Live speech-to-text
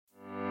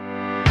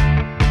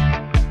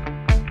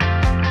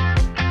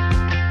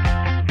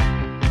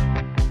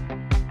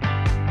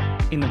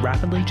In the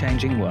rapidly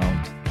changing world,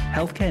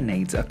 healthcare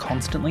needs are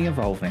constantly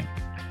evolving,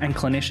 and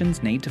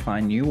clinicians need to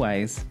find new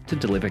ways to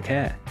deliver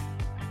care.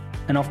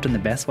 And often the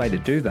best way to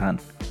do that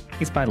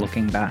is by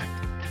looking back.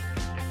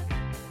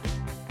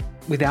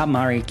 Without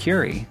Marie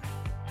Curie,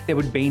 there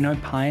would be no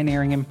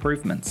pioneering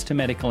improvements to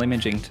medical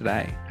imaging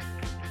today.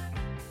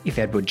 If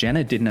Edward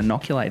Jenner didn't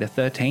inoculate a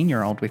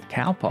 13-year-old with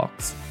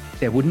cowpox,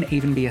 there wouldn't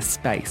even be a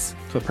space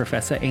for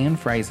Professor Ian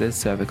Fraser's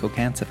cervical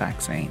cancer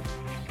vaccine.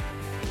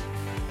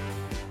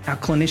 Our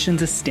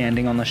clinicians are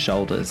standing on the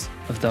shoulders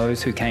of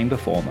those who came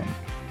before them,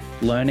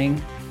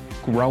 learning,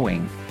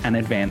 growing, and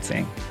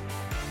advancing.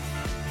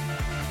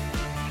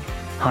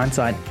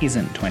 Hindsight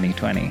isn't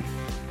 20/20.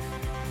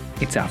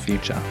 It's our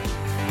future.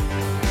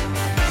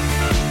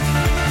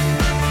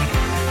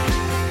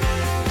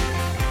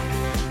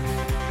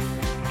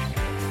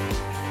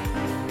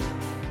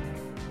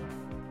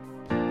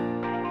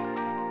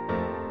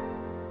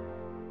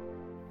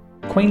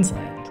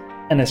 Queensland,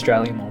 and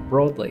Australia more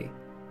broadly,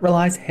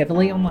 relies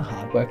heavily on the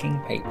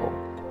hardworking people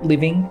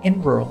living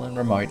in rural and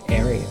remote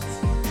areas.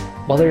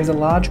 While there is a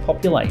large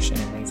population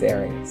in these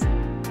areas,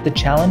 the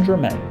challenge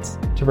remains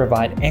to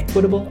provide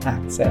equitable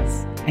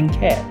access and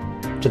care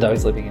to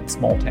those living in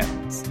small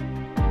towns.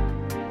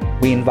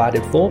 We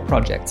invited 4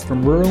 projects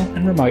from rural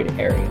and remote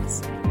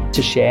areas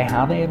to share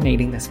how they are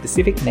meeting the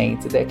specific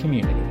needs of their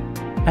community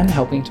and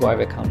helping to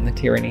overcome the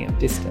tyranny of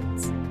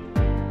distance.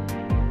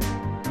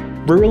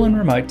 Rural and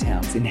remote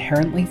towns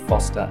inherently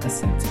foster a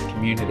sense of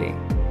community,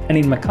 and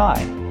in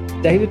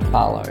Mackay, David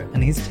Farlow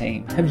and his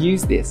team have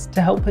used this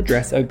to help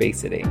address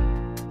obesity.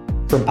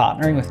 From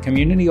partnering with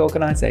community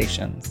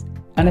organisations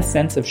and a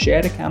sense of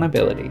shared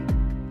accountability,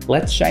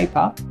 Let's Shape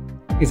Up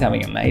is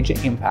having a major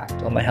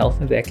impact on the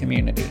health of their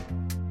community.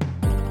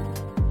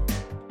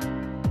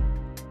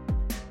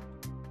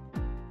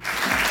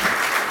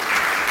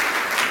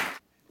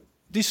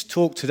 This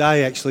talk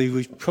today, actually,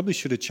 we probably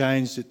should have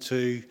changed it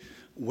to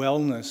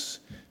wellness,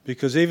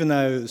 because even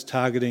though it was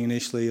targeting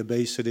initially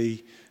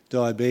obesity,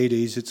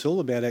 diabetes, it's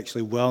all about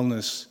actually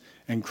wellness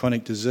and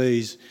chronic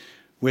disease.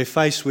 We're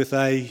faced with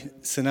a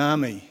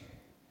tsunami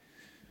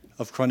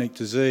of chronic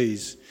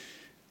disease,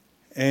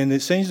 and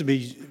it seems to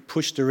be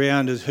pushed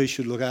around as who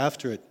should look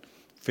after it.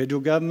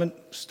 Federal government,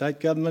 state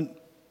government,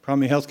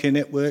 primary healthcare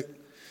network,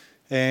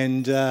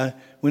 and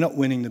we're not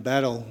winning the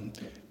battle.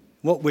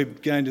 What we're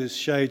going to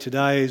show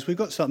today is we've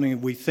got something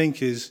that we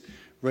think is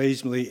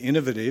reasonably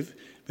innovative,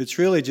 but it's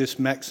really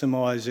just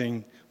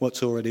maximising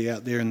what's already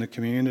out there in the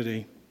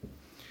community.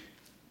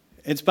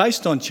 It's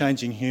based on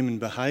changing human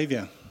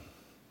behaviour.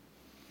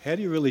 How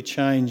do you really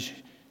change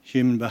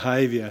human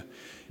behaviour?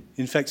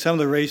 In fact, some of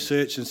the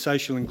research in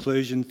social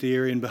inclusion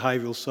theory and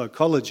behavioural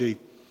psychology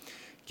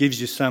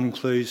gives you some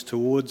clues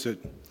towards it.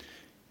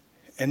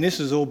 And this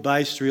is all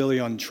based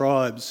really on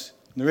tribes.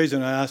 And the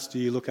reason I asked, do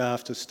you look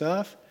after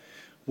staff?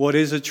 What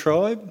is a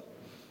tribe?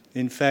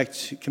 In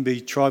fact,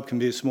 tribe can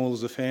be as small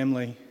as a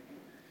family.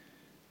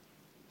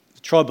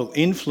 The tribal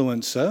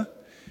influencer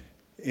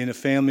in a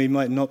family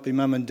might not be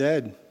mum and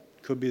dad.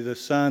 It could be the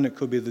son, it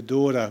could be the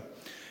daughter.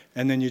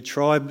 And then your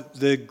tribe,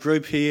 the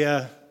group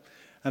here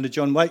under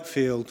John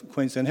Wakefield,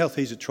 Queensland Health,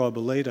 he's a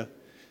tribal leader.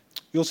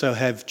 You also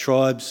have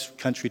tribes,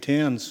 country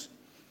towns,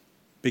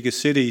 bigger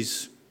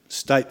cities,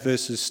 state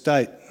versus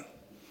state.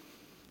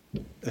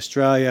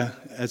 Australia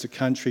as a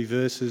country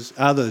versus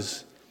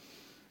others.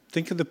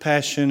 Think of the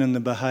passion and the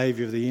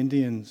behaviour of the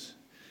Indians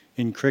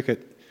in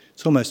cricket.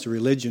 It's almost a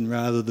religion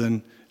rather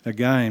than a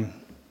game.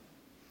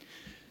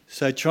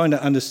 So trying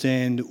to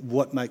understand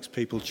what makes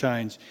people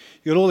change.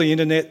 You've got all the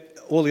internet,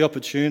 all the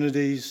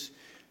opportunities,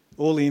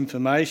 all the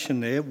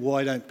information there.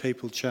 Why don't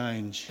people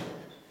change?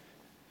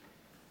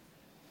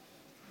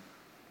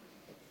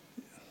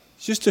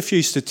 Just a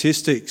few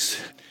statistics.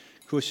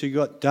 Of course, you've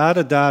got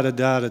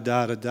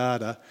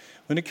data.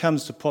 When it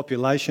comes to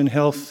population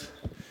health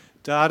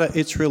data,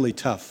 it's really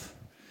tough.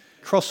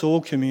 Across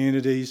all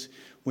communities,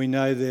 we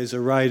know there's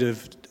a rate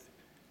of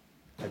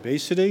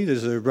obesity,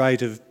 there's a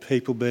rate of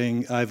people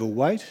being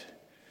overweight.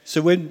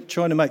 So we're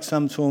trying to make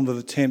some form of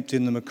attempt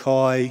in the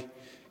Mackay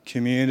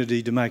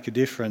community to make a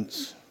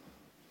difference.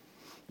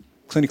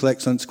 Clinical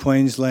Excellence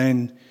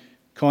Queensland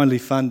kindly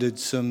funded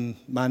some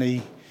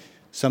money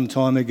some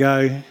time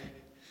ago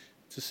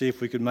to see if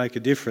we could make a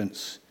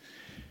difference.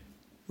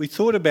 We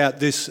thought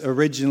about this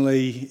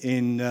originally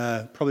in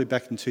probably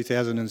back in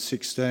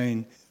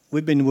 2016.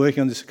 We've been working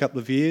on this a couple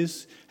of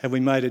years. Have we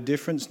made a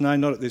difference? No,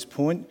 not at this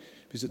point,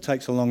 because it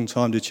takes a long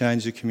time to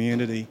change the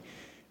community.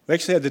 We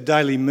actually had the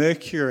Daily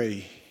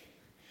Mercury,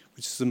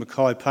 which is the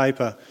Mackay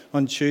paper,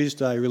 on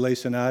Tuesday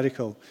release an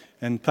article,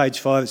 and page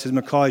 5 it says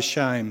Mackay's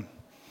shame.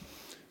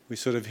 We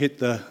sort of hit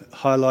the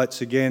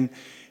highlights again.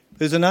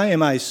 There's an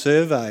AMA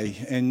survey,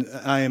 and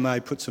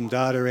AMA put some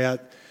data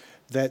out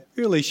that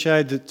really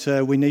showed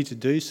that we need to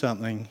do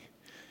something.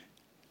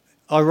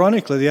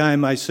 Ironically, the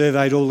AMA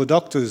surveyed all the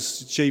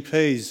doctors,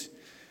 GPs,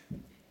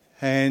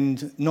 and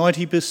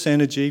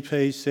 90% of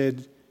GPs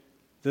said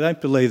they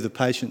don't believe the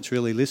patients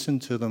really listen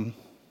to them.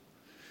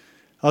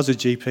 I was a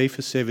GP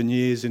for 7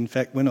 years. In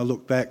fact, when I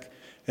look back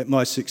at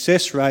my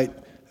success rate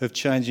of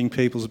changing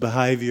people's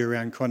behaviour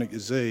around chronic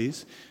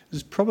disease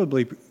is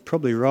probably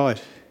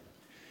right.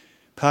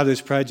 Part of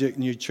this project,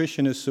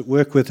 nutritionists that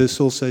work with us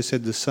also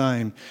said the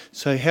same.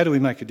 So how do we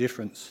make a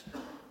difference?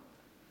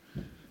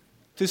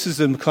 This is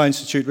the Mackay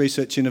Institute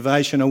Research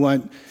Innovation. I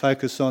won't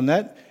focus on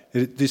that.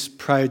 This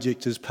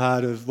project is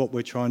part of what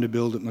we're trying to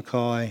build at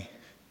Mackay.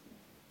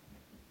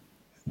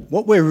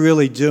 What we're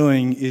really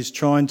doing is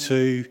trying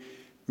to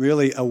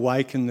really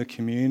awaken the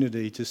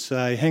community to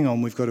say, hang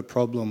on, we've got a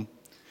problem.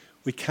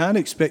 We can't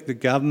expect the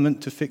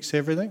government to fix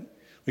everything.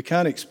 We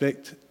can't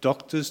expect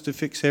doctors to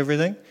fix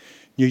everything,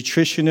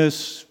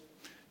 nutritionists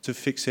to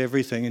fix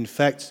everything. In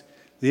fact,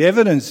 the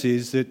evidence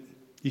is that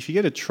if you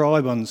get a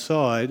tribe on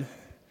side,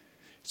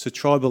 it's a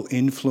tribal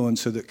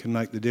influencer that can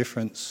make the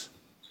difference.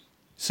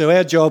 So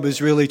our job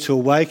is really to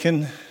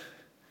awaken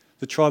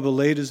the tribal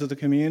leaders of the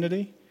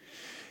community.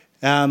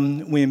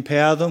 We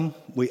empower them,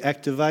 we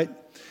activate,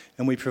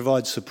 and we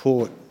provide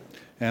support.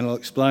 And I'll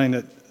explain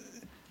it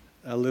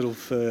a little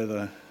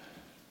further.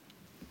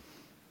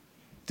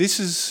 This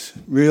is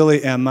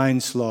really our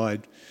main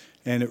slide,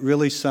 and it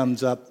really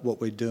sums up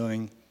what we're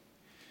doing.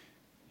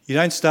 You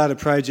don't start a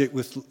project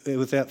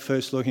without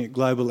first looking at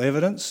global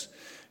evidence.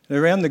 And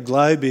around the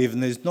globe even,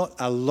 there's not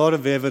a lot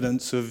of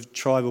evidence of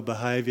tribal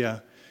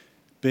behaviour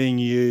being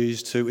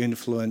used to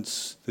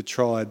influence the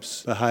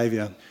tribe's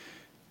behaviour.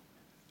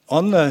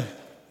 On the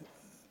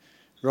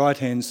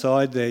right-hand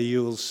side there,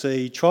 you will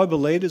see tribal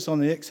leaders on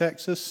the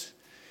x-axis,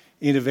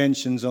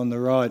 interventions on the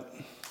right.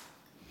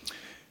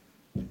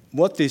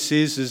 What this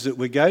is that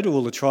we go to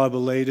all the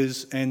tribal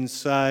leaders and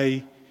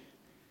say,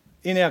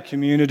 in our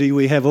community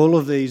we have all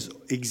of these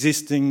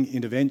existing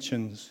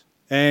interventions,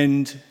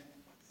 and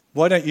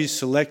why don't you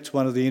select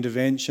one of the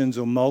interventions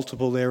or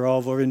multiple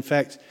thereof, or in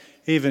fact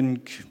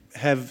even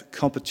have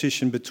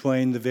competition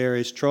between the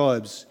various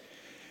tribes.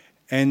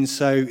 And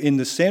so in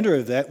the centre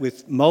of that,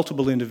 with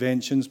multiple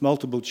interventions,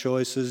 multiple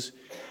choices,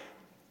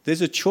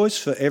 there's a choice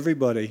for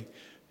everybody.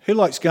 Who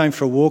likes going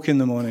for a walk in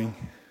the morning?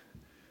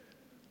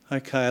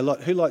 Okay, a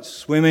lot. Who likes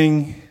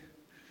swimming,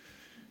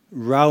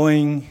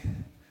 rowing,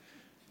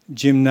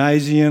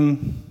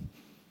 gymnasium?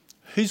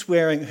 Who's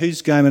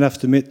game enough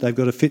to admit they've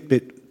got a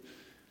Fitbit?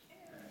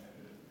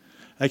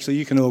 Actually,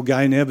 you can all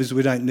go now because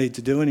we don't need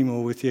to do any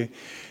more with you.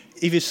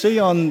 If you see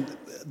on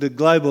the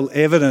global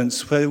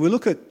evidence, where we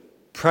look at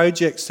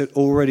projects that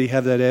already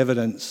have that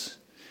evidence,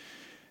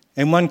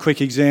 and one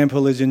quick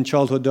example is in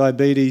childhood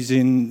diabetes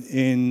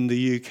in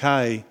the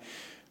UK,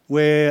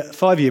 where a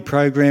 5-year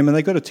program and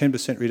they got a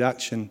 10%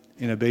 reduction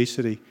in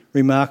obesity.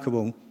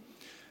 Remarkable.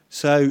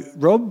 So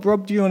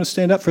Rob, do you want to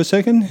stand up for a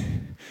second?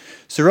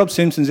 So Rob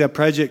Simpson's our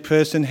project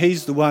person.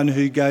 He's the one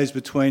who goes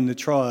between the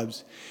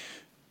tribes.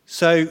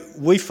 So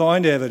we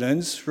find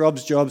evidence.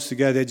 Rob's job is to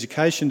go to the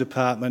education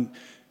department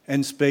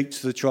and speak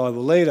to the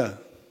tribal leader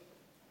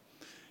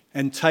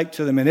and take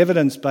to them an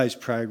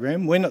evidence-based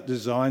program. We're not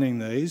designing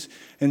these,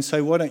 and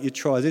say, why don't you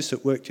try this?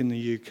 It worked in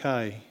the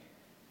UK.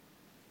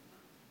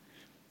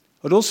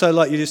 I'd also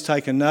like you to just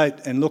take a note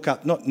and look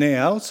up, not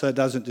now, so it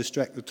doesn't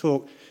distract the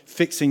talk,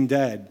 Fixing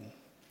Dad.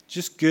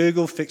 Just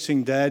Google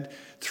Fixing Dad,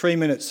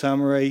 3-minute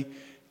summary.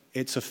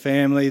 It's a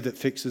family that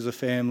fixes a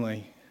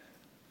family.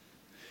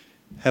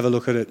 Have a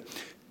look at it.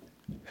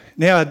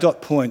 Now our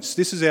dot points.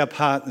 This is our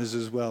partners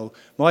as well.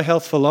 My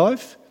Health for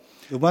Life,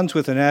 the ones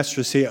with an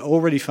asterisk here,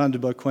 already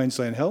funded by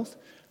Queensland Health.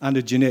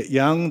 Under Jeanette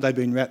Young, they've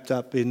been wrapped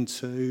up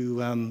into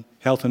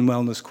Health and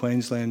Wellness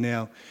Queensland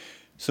now.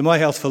 So My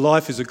Health for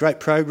Life is a great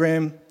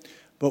program,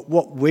 but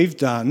what we've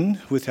done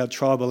with our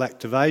tribal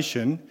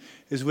activation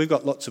is we've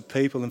got lots of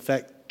people, in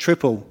fact,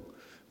 triple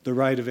the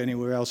rate of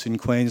anywhere else in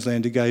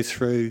Queensland to go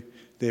through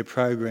their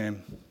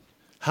program.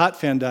 Heart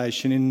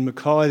Foundation in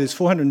Mackay, there's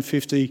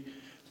 450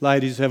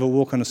 ladies who have a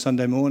walk on a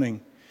Sunday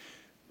morning.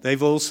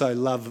 They've also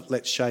loved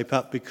Let's Shape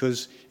Up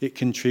because it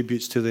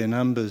contributes to their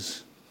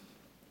numbers.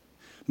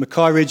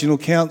 Mackay Regional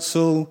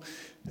Council,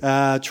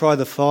 Try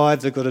the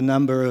Five, they've got a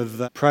number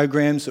of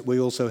programs that we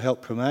also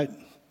help promote.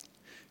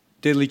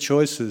 Deadly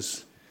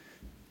Choices.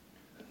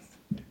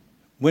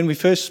 When we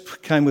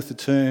first came with the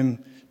term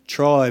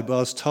tribe, I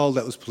was told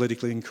that was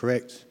politically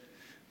incorrect.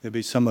 There'd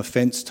be some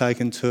offence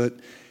taken to it.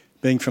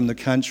 Being from the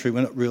country,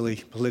 we're not really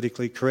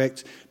politically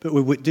correct. But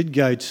we did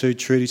go to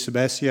Trudy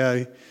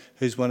Sebastião,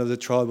 who's one of the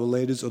tribal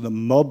leaders, or the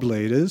mob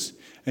leaders,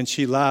 and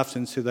she laughed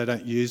and said they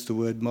don't use the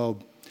word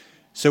mob.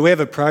 So we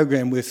have a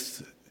program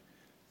with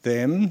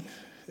them,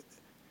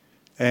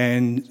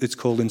 and it's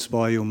called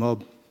Inspire Your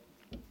Mob.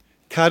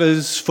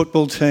 Cutters,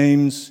 football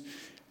teams,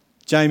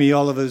 Jamie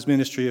Oliver's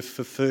Ministry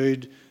for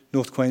Food,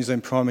 North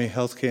Queensland Primary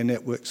Healthcare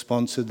Network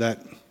sponsored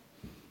that.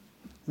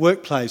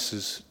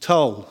 Workplaces,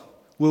 Toll,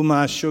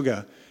 Wilmar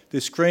Sugar, they're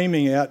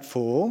screaming out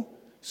for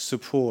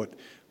support.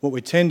 What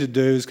we tend to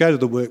do is go to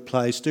the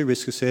workplace, do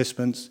risk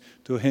assessments,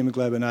 do a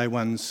hemoglobin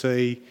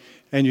A1C,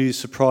 and you're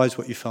surprised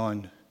what you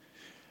find.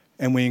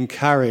 And we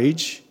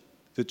encourage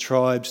the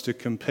tribes to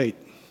compete.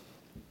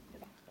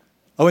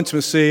 I went to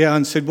a CEO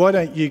and said, why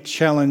don't you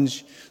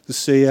challenge the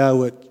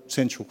CEO at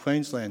Central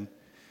Queensland?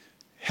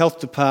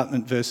 Health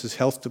department versus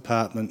health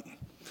department.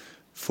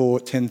 for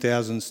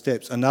 10,000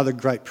 steps. Another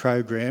great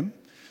program,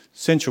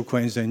 Central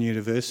Queensland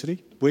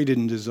University. We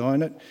didn't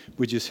design it,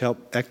 we just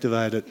helped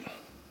activate it.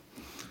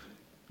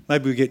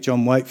 Maybe we get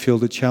John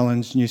Wakefield to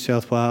challenge New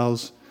South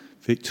Wales,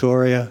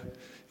 Victoria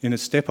in a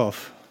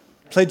step-off.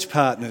 Pledge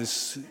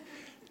partners.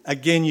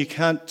 Again, you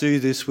can't do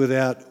this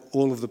without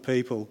all of the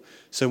people.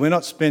 So we're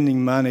not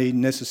spending money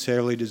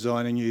necessarily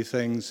designing new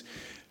things.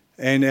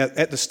 And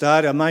at the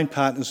start, our main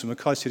partners were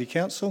Mackay City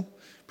Council,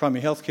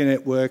 Primary Healthcare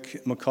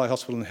Network, Mackay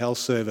Hospital and Health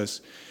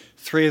Service.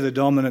 3 of the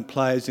dominant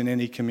players in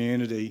any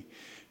community.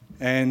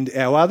 And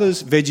our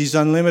others, Veggies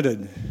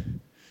Unlimited,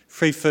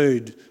 free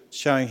food,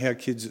 showing how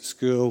kids at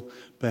school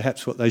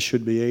perhaps what they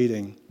should be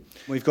eating.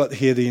 We've got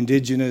here the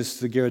Indigenous,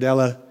 the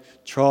Giradella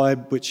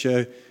tribe, which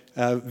are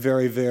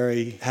very,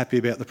 very happy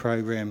about the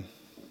program.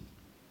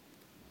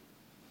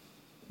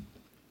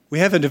 We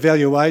have an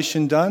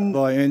evaluation done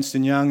by Ernst &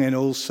 Young and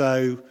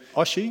also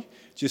Oshi,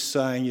 just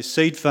saying your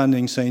seed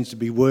funding seems to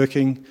be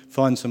working,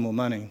 find some more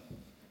money.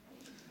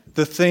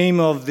 The theme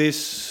of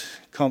this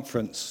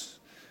conference,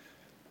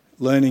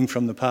 learning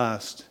from the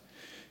past.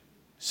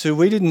 So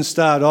we didn't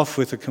start off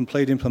with a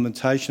complete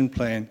implementation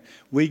plan.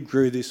 We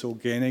grew this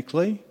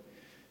organically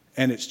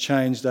and it's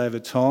changed over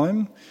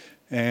time.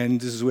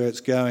 And this is where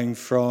it's going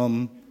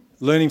from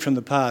learning from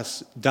the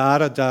past.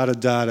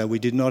 Data. We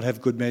did not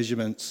have good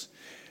measurements.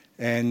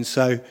 And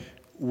so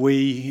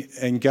we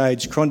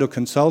engaged Crondall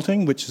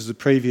Consulting, which is the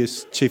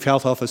previous Chief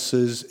Health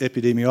Officer's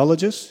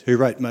epidemiologist, who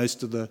wrote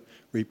most of the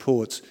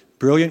reports.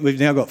 Brilliant. We've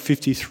now got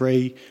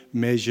 53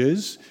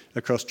 measures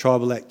across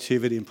tribal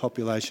activity and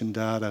population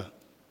data.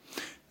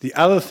 The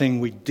other thing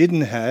we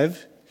didn't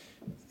have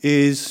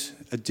is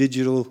a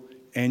digital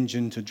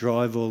engine to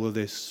drive all of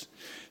this.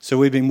 So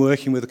we've been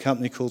working with a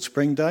company called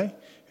Spring Day,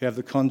 who have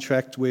the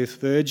contract with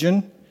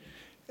Virgin,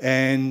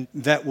 and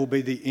that will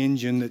be the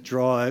engine that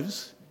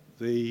drives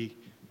the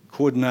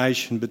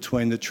coordination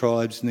between the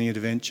tribes and the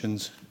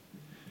interventions.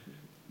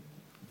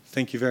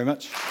 Thank you very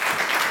much.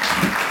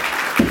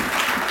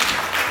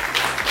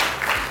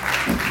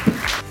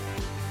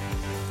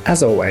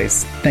 As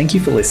always, thank you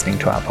for listening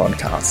to our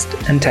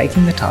podcast and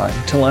taking the time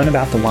to learn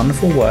about the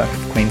wonderful work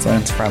of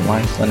Queensland's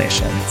frontline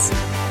clinicians.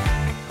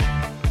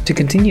 To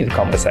continue the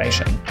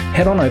conversation,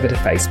 head on over to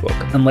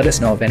Facebook and let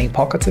us know of any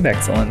pockets of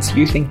excellence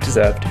you think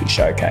deserve to be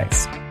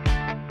showcased.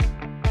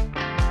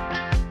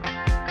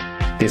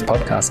 This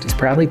podcast is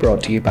proudly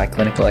brought to you by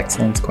Clinical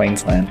Excellence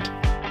Queensland.